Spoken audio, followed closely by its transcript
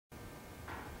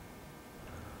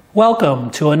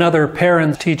Welcome to another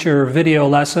parent-teacher video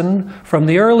lesson from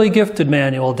the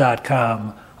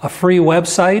earlygiftedmanual.com, a free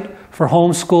website for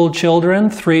homeschooled children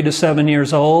 3 to 7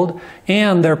 years old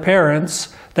and their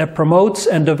parents that promotes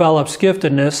and develops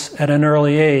giftedness at an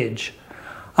early age.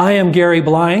 I am Gary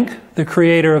Blank, the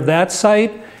creator of that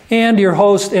site, and your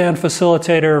host and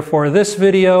facilitator for this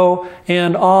video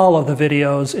and all of the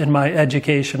videos in my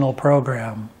educational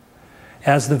program.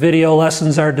 As the video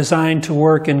lessons are designed to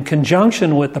work in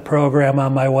conjunction with the program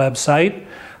on my website,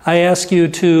 I ask you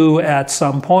to, at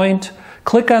some point,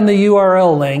 click on the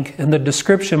URL link in the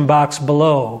description box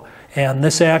below, and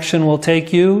this action will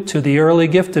take you to the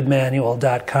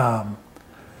earlygiftedmanual.com.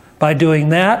 By doing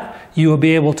that, you will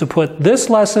be able to put this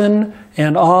lesson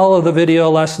and all of the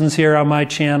video lessons here on my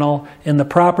channel in the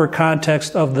proper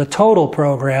context of the total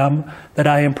program that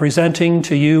I am presenting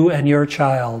to you and your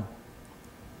child.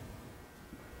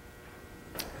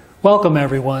 Welcome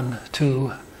everyone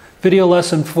to video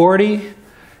lesson 40,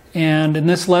 and in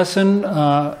this lesson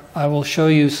I will show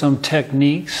you some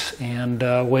techniques and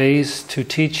ways to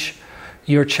teach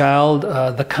your child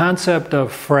the concept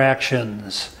of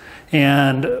fractions.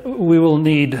 And we will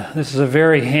need, this is a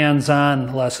very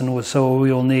hands-on lesson, so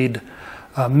we will need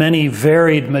many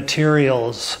varied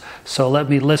materials. So let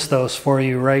me list those for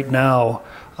you right now.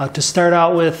 To start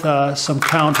out with some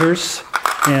counters,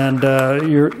 and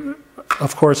you're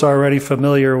of course already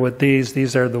familiar with these.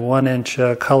 These are the 1-inch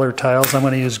color tiles. I'm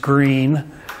going to use green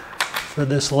for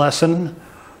this lesson.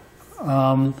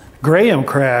 Graham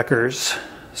crackers.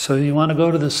 So you want to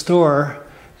go to the store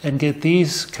and get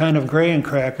these kind of graham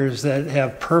crackers that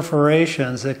have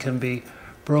perforations that can be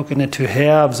broken into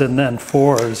halves and then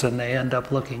fours, and they end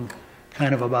up looking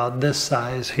kind of about this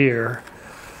size here.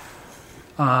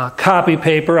 Copy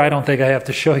paper, I don't think I have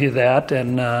to show you that,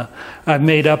 and I've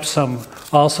made up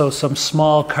also some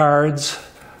small cards.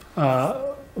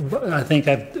 I think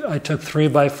I took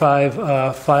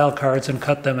 3x5 file cards and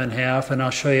cut them in half, and I'll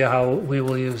show you how we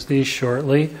will use these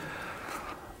shortly.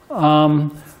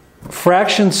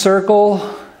 Fraction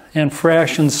circle and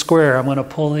fraction square. I'm going to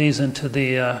pull these into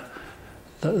the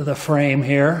frame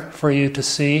here for you to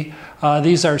see.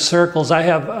 These are circles. I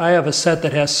have a set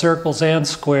that has circles and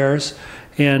squares.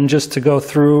 And just to go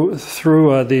through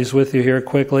these with you here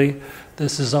quickly,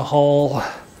 this is a whole,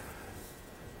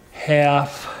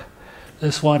 half,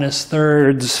 this one is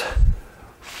thirds,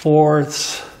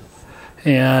 fourths,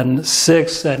 and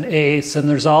sixths and eighths, and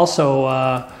there's also,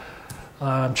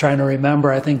 I'm trying to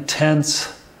remember, I think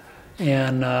tenths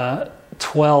and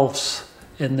twelfths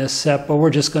in this set, but we're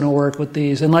just going to work with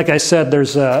these. And like I said,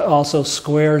 there's also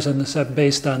squares in the set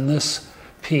based on this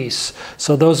piece.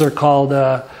 So those are called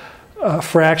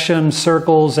fraction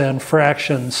circles and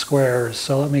fraction squares.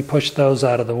 So let me push those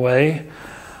out of the way.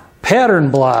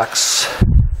 Pattern blocks.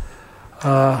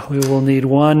 We will need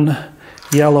 1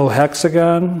 yellow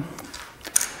hexagon,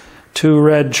 2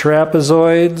 red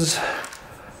trapezoids,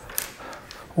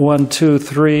 1, 2,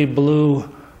 3 blue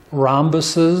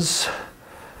rhombuses,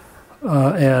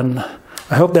 and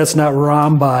I hope that's not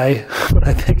rhombi, but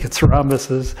I think it's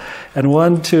rhombuses, and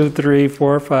 1, 2, 3,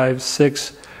 4, 5,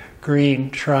 6 green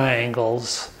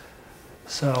triangles.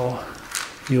 So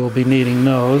you will be needing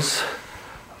those.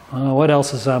 What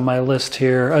else is on my list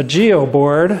here? A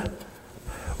geoboard,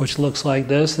 which looks like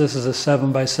this. This is a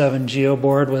 7x7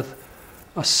 geoboard with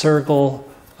a circle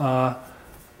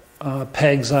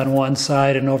pegs on one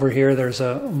side, and over here there's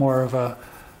more of a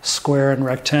square and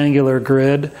rectangular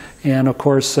grid. And of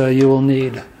course you will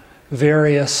need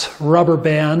various rubber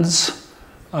bands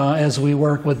as we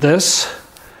work with this.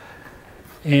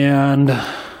 And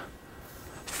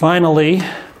finally,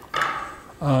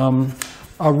 a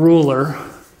ruler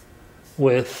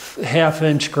with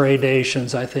 1/2-inch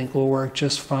gradations I think will work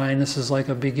just fine. This is like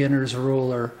a beginner's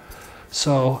ruler.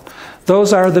 So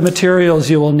those are the materials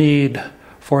you will need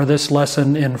for this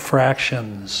lesson in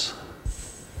fractions.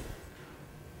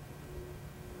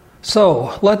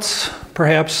 So let's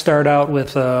perhaps start out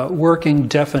with a working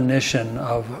definition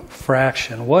of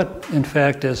fraction. What in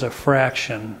fact is a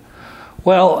fraction?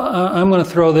 Well, I'm going to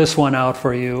throw this one out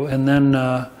for you, and then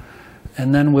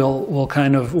we'll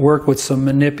kind of work with some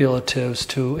manipulatives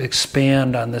to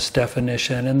expand on this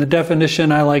definition. And the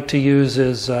definition I like to use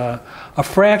is a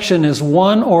fraction is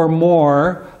one or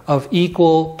more of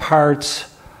equal parts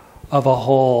of a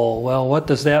whole. Well, what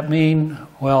does that mean?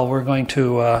 Well, we're going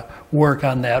to work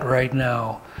on that right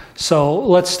now. So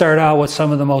let's start out with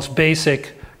some of the most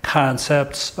basic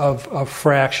concepts of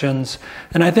fractions.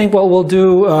 And I think what we'll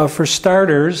do for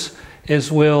starters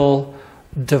is we'll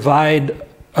divide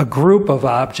a group of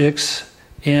objects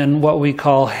in what we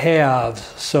call halves.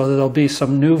 So there'll be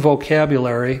some new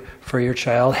vocabulary for your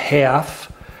child.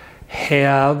 Half,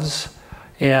 halves,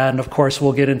 and of course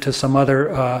we'll get into some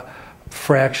other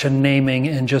fraction naming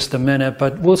in just a minute,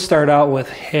 but we'll start out with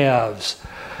halves.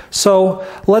 So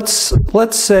let's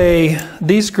say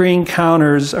these green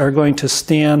counters are going to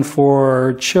stand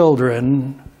for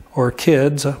children or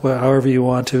kids, however you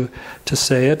want to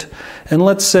say it. And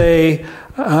let's say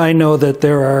I know that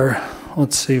there are,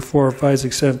 let's see, 4, 5,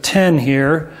 6, 7, 10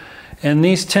 here, and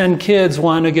these 10 kids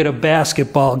want to get a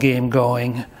basketball game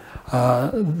going.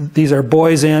 These are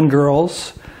boys and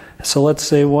girls. So let's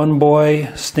say one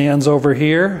boy stands over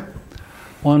here,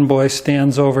 one boy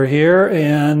stands over here,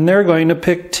 and they're going to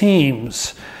pick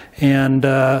teams. And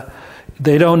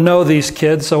they don't know these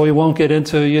kids, so we won't get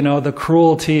into, you know, the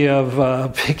cruelty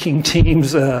of picking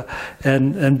teams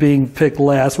and being picked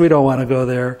last. We don't want to go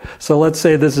there. So let's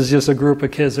say this is just a group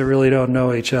of kids that really don't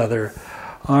know each other.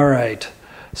 All right.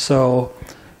 So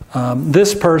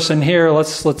this person here,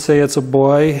 let's say it's a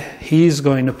boy. He's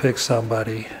going to pick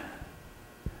somebody.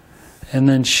 And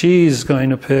then she's going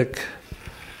to pick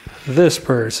this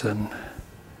person.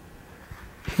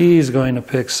 He's going to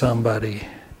pick somebody.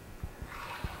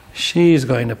 She's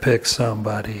going to pick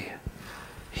somebody.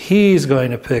 He's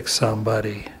going to pick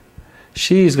somebody.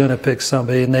 She's going to pick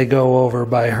somebody, and they go over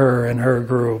by her and her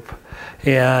group.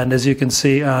 And as you can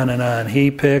see, on and on. He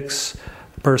picks,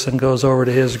 the person goes over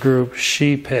to his group,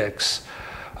 she picks.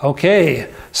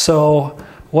 Okay, so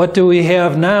what do we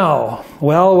have now?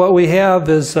 Well, what we have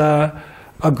is a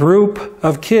group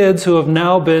of kids who have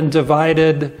now been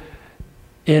divided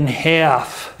in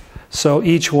half. So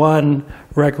each one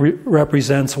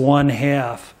represents one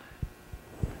half.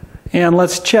 And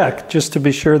let's check just to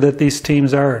be sure that these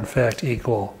teams are in fact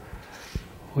equal.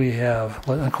 We have,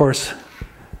 of course,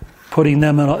 putting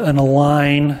them in a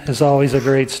line is always a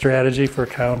great strategy for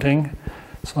counting.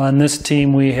 So on this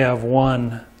team we have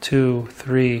 1, 2,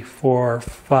 3, 4,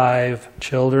 5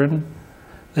 children.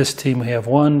 This team we have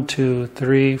 1, 2,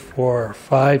 3, 4,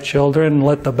 5 children.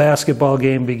 Let the basketball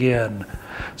game begin.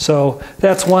 So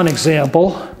that's one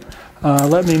example.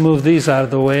 Let me move these out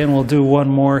of the way and we'll do one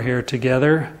more here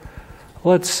together.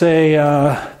 Let's say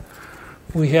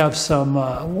we have some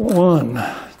 1,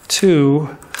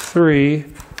 2, 3,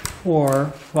 4,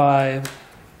 5,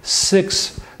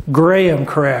 6 graham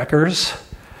crackers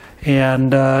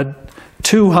and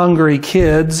 2 hungry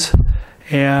kids,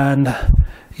 and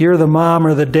you're the mom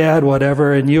or the dad,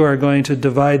 whatever, and you are going to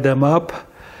divide them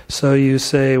up. So you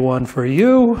say 1 for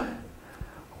you,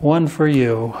 1 for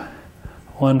you,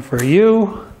 1 for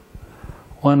you,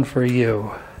 1 for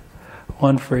you,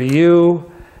 1 for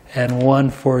you, and 1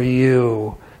 for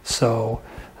you. So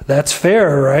that's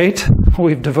fair, right?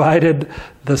 We've divided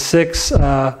the 6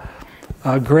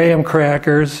 graham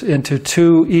crackers into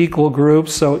 2 equal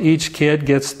groups, so each kid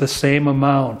gets the same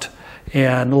amount.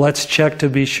 And let's check to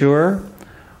be sure.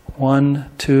 1,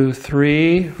 2,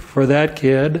 3 for that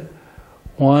kid.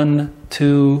 1,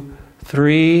 2,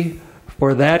 3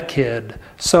 for that kid.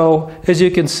 So as you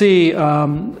can see,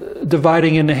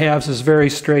 dividing into halves is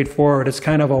very straightforward. It's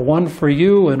kind of a 1 for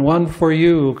you and 1 for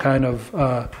you kind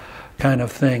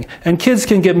of thing. And kids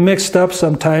can get mixed up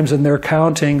sometimes in their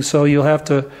counting, so you'll have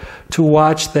to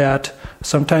watch that.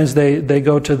 Sometimes they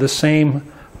go to the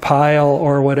same pile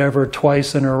or whatever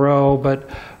twice in a row, but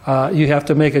you have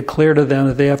to make it clear to them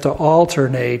that they have to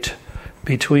alternate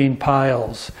between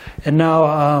piles. And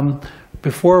now,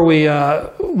 before we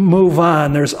move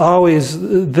on, there's always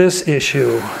this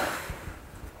issue,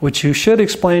 which you should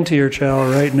explain to your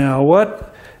child right now.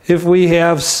 What if we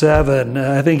have 7?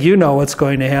 I think you know what's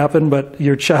going to happen, but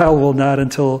your child will not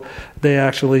until they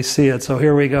actually see it. So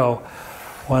here we go.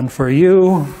 1 for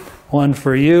you, 1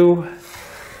 for you,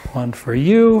 1 for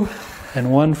you,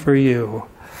 and 1 for you.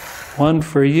 1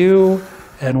 for you,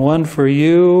 and 1 for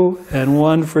you, and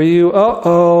 1 for you.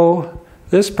 Uh-oh,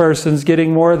 this person's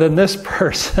getting more than this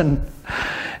person.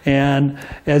 And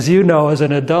as you know, as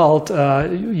an adult,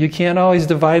 you can't always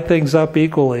divide things up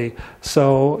equally.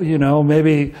 So, you know,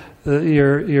 maybe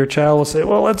your child will say,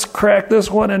 well, let's crack this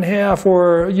one in half.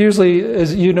 Or usually,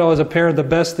 as you know, as a parent, the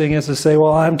best thing is to say,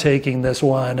 well, I'm taking this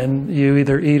one, and you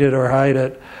either eat it or hide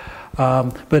it.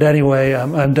 But anyway,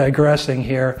 I'm digressing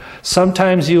here.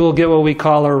 Sometimes you will get what we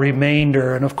call a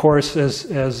remainder. And of course,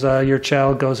 as your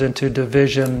child goes into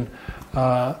division,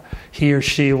 he or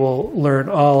she will learn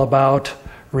all about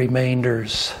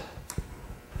remainders.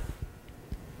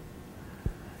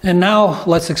 And now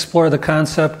let's explore the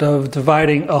concept of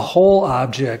dividing a whole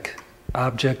object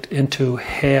into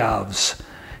halves.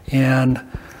 And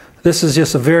this is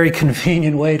just a very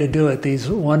convenient way to do it. These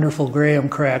wonderful graham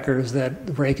crackers that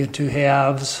break into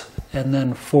halves and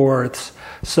then fourths.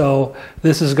 So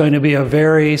this is going to be a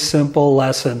very simple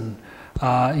lesson.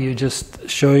 You just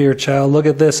show your child, look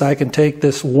at this, I can take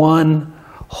this one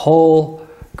whole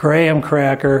graham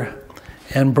cracker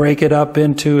and break it up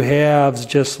into halves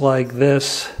just like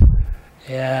this.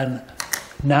 And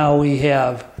now we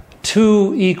have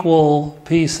two equal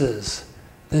pieces.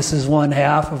 This is one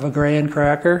half of a graham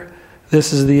cracker.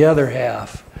 This is the other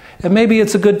half. And maybe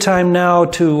it's a good time now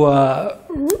to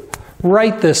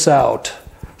write this out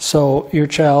so your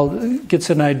child gets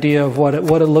an idea of what it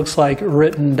looks like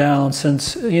written down,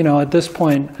 since, you know, at this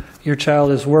point your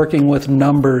child is working with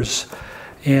numbers.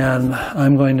 And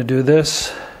I'm going to do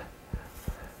this.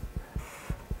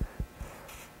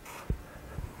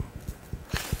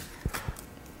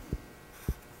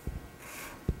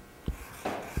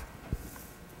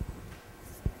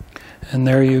 And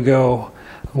there you go.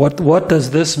 What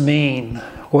does this mean?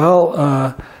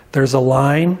 Well, there's a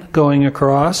line going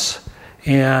across,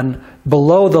 and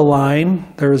below the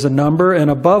line there is a number,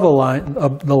 and above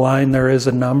the line there is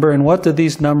a number. And what do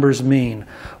these numbers mean?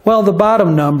 Well, the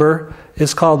bottom number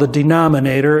is called the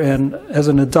denominator, and as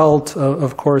an adult,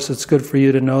 of course, it's good for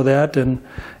you to know that, and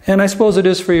I suppose it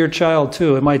is for your child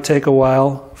too. It might take a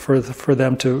while for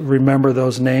them to remember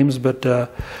those names, but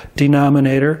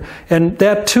denominator. And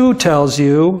that too tells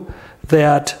you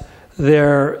that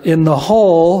in the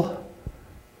whole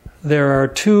there are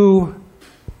two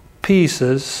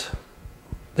pieces.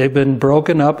 They've been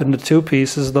broken up into two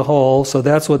pieces, the whole, so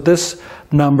that's what this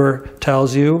number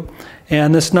tells you.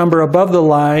 And this number above the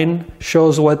line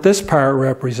shows what this part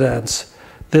represents.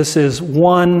 This is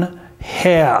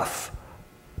 1/2.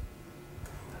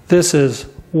 This is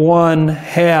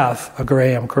 1/2 a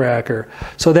graham cracker.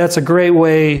 So that's a great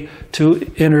way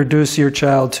to introduce your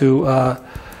child to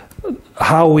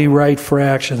how we write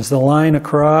fractions. The line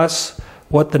across,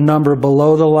 what the number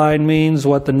below the line means,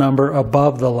 what the number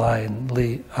above the line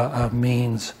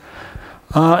means.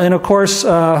 And of course,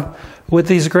 with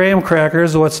these graham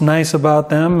crackers, what's nice about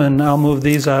them, and I'll move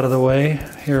these out of the way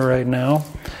here right now,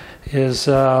 is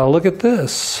look at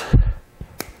this.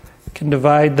 You can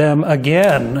divide them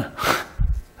again.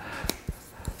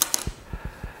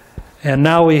 And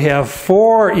now we have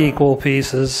 4 equal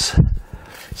pieces.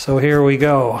 So here we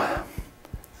go.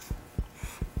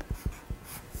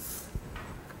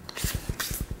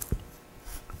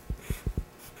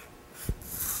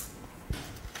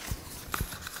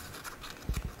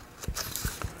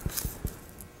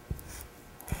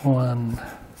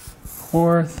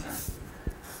 One-fourth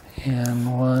and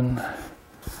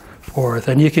 1/4.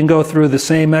 And you can go through the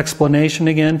same explanation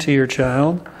again to your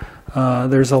child.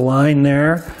 There's a line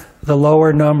there. The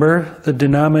lower number, the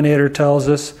denominator, tells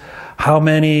us how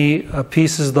many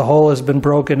pieces the whole has been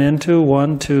broken into.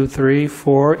 1, 2, 3,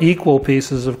 4 equal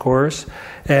pieces, of course.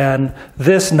 And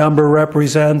this number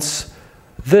represents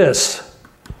this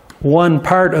one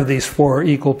part of these 4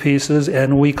 equal pieces,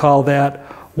 and we call that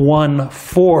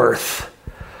 1/4.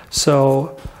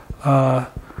 So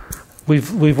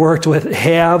we've worked with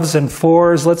halves and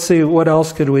fours. Let's see, what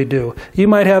else could we do? You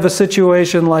might have a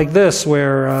situation like this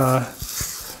where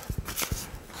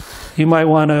you might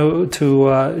want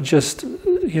to just,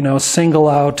 you know, single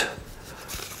out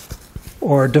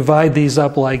or divide these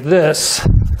up like this,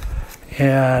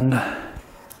 and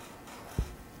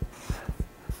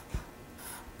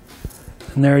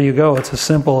there you go. It's as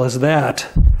simple as that.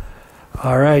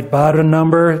 All right, bottom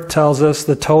number tells us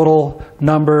the total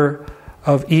number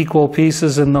of equal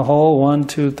pieces in the whole. 1,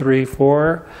 2, 3,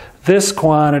 4. This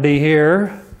quantity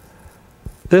here,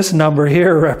 this number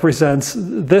here, represents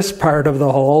this part of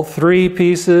the whole. 3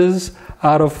 pieces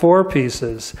out of 4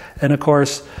 pieces. And of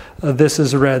course, this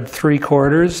is read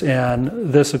 3/4, and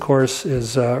this, of course,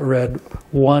 is read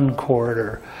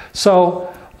 1/4. So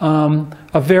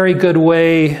a very good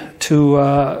way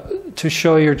to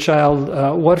show your child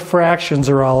what fractions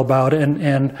are all about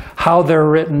and how they're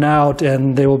written out,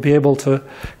 and they will be able to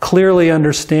clearly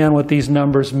understand what these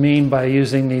numbers mean by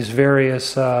using these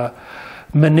various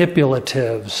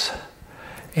manipulatives.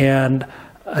 And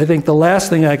I think the last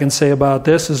thing I can say about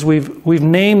this is we've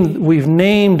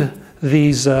named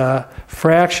these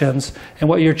fractions, and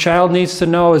what your child needs to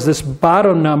know is this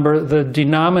bottom number, the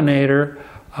denominator,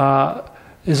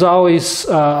 is always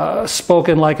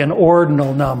spoken like an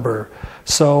ordinal number.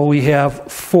 So we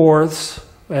have fourths,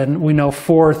 and we know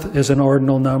fourth is an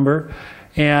ordinal number.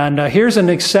 And here's an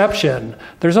exception.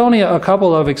 There's only a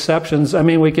couple of exceptions. I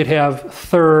mean, we could have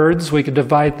thirds. We could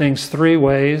divide things 3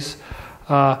 ways.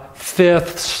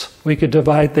 Fifths, we could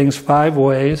divide things 5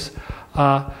 ways.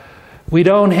 We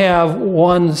don't have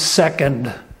 1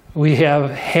 second. We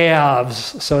have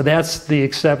halves, so that's the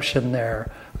exception there.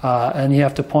 And you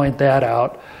have to point that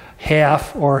out.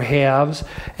 Half or halves.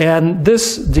 And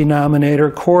this denominator,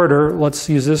 quarter, let's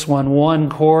use this one,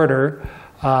 1/4,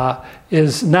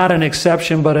 is not an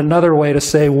exception, but another way to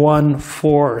say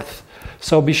 1/4.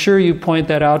 So be sure you point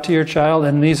that out to your child,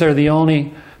 and these are the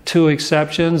only 2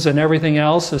 exceptions, and everything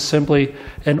else is simply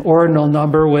an ordinal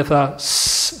number with a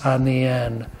s on the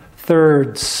end.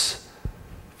 Thirds,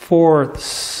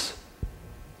 fourths,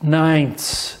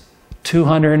 ninths,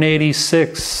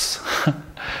 286.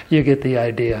 You get the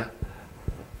idea.